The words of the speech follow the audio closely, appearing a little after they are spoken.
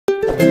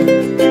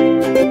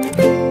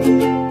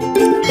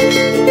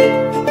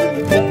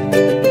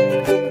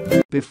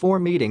Before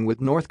meeting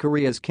with North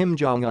Korea's Kim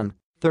Jong-un,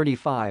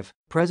 35,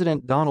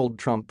 President Donald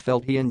Trump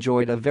felt he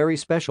enjoyed a very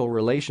special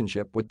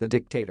relationship with the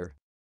dictator.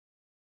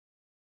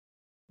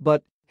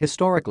 But,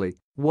 historically,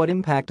 what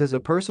impact does a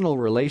personal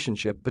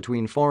relationship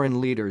between foreign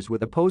leaders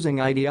with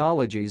opposing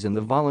ideologies in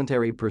the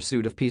voluntary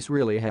pursuit of peace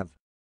really have?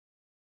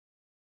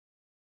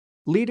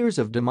 Leaders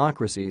of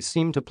democracies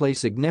seem to place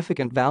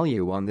significant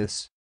value on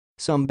this.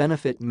 Some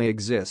benefit may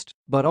exist,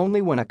 but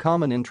only when a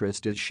common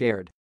interest is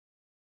shared.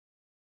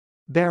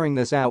 Bearing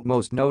this out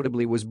most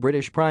notably was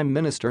British Prime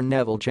Minister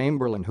Neville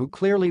Chamberlain, who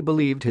clearly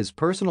believed his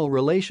personal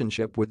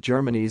relationship with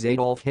Germany's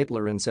Adolf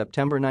Hitler in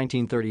September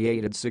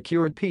 1938 had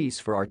secured peace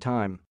for our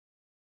time.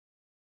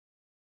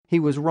 He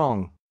was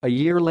wrong. A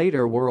year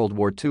later, World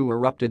War II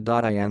erupted.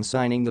 In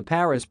signing the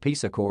Paris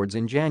Peace Accords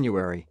in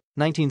January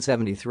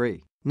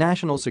 1973,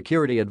 National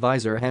Security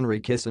Advisor Henry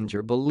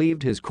Kissinger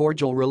believed his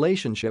cordial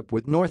relationship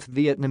with North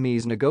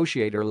Vietnamese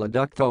negotiator Le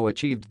Duc Tho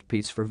achieved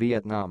peace for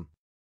Vietnam.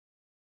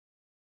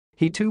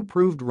 He too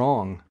proved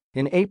wrong.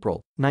 In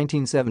April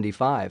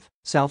 1975,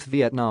 South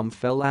Vietnam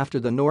fell after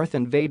the North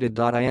invaded.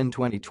 In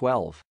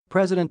 2012,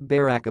 President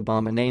Barack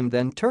Obama named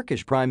then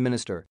Turkish Prime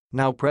Minister,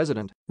 now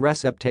President,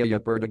 Recep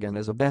Tayyip Erdogan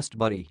as a best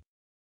buddy.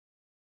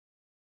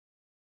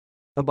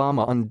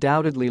 Obama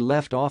undoubtedly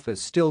left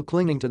office still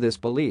clinging to this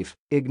belief,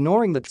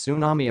 ignoring the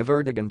tsunami of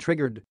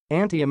Erdogan-triggered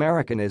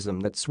anti-Americanism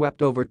that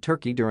swept over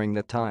Turkey during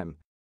that time.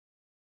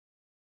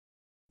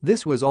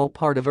 This was all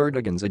part of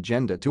Erdogan's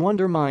agenda to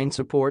undermine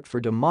support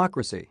for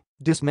democracy,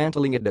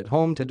 dismantling it at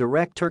home to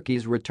direct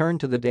Turkey's return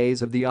to the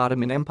days of the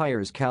Ottoman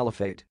Empire's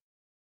caliphate.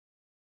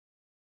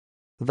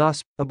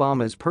 Thus,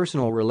 Obama's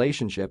personal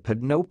relationship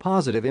had no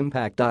positive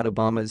impact.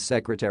 Obama's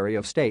Secretary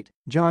of State,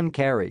 John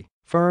Kerry,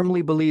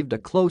 firmly believed a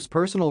close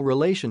personal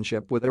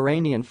relationship with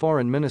Iranian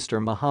Foreign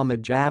Minister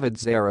Mohammad Javad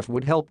Zarif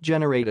would help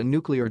generate a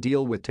nuclear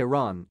deal with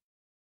Tehran.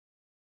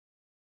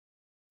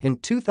 In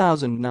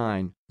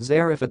 2009,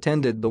 Zarif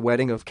attended the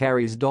wedding of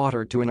Kerry's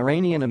daughter to an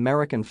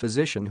Iranian-American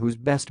physician whose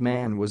best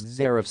man was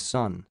Zarif's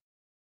son.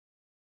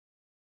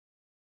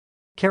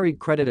 Kerry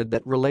credited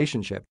that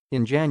relationship,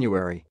 in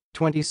January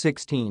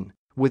 2016,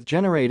 with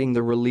generating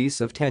the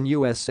release of 10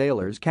 U.S.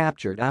 sailors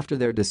captured after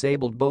their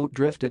disabled boat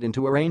drifted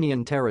into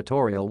Iranian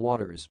territorial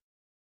waters.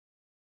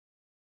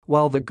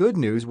 While the good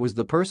news was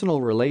the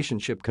personal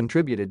relationship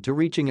contributed to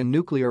reaching a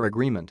nuclear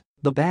agreement,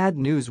 the bad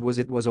news was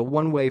it was a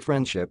one-way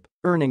friendship,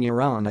 earning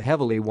Iran a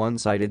heavily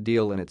one-sided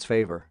deal in its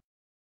favor.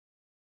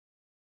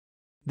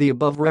 The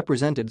above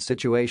represented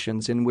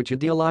situations in which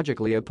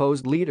ideologically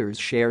opposed leaders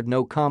shared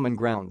no common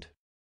ground.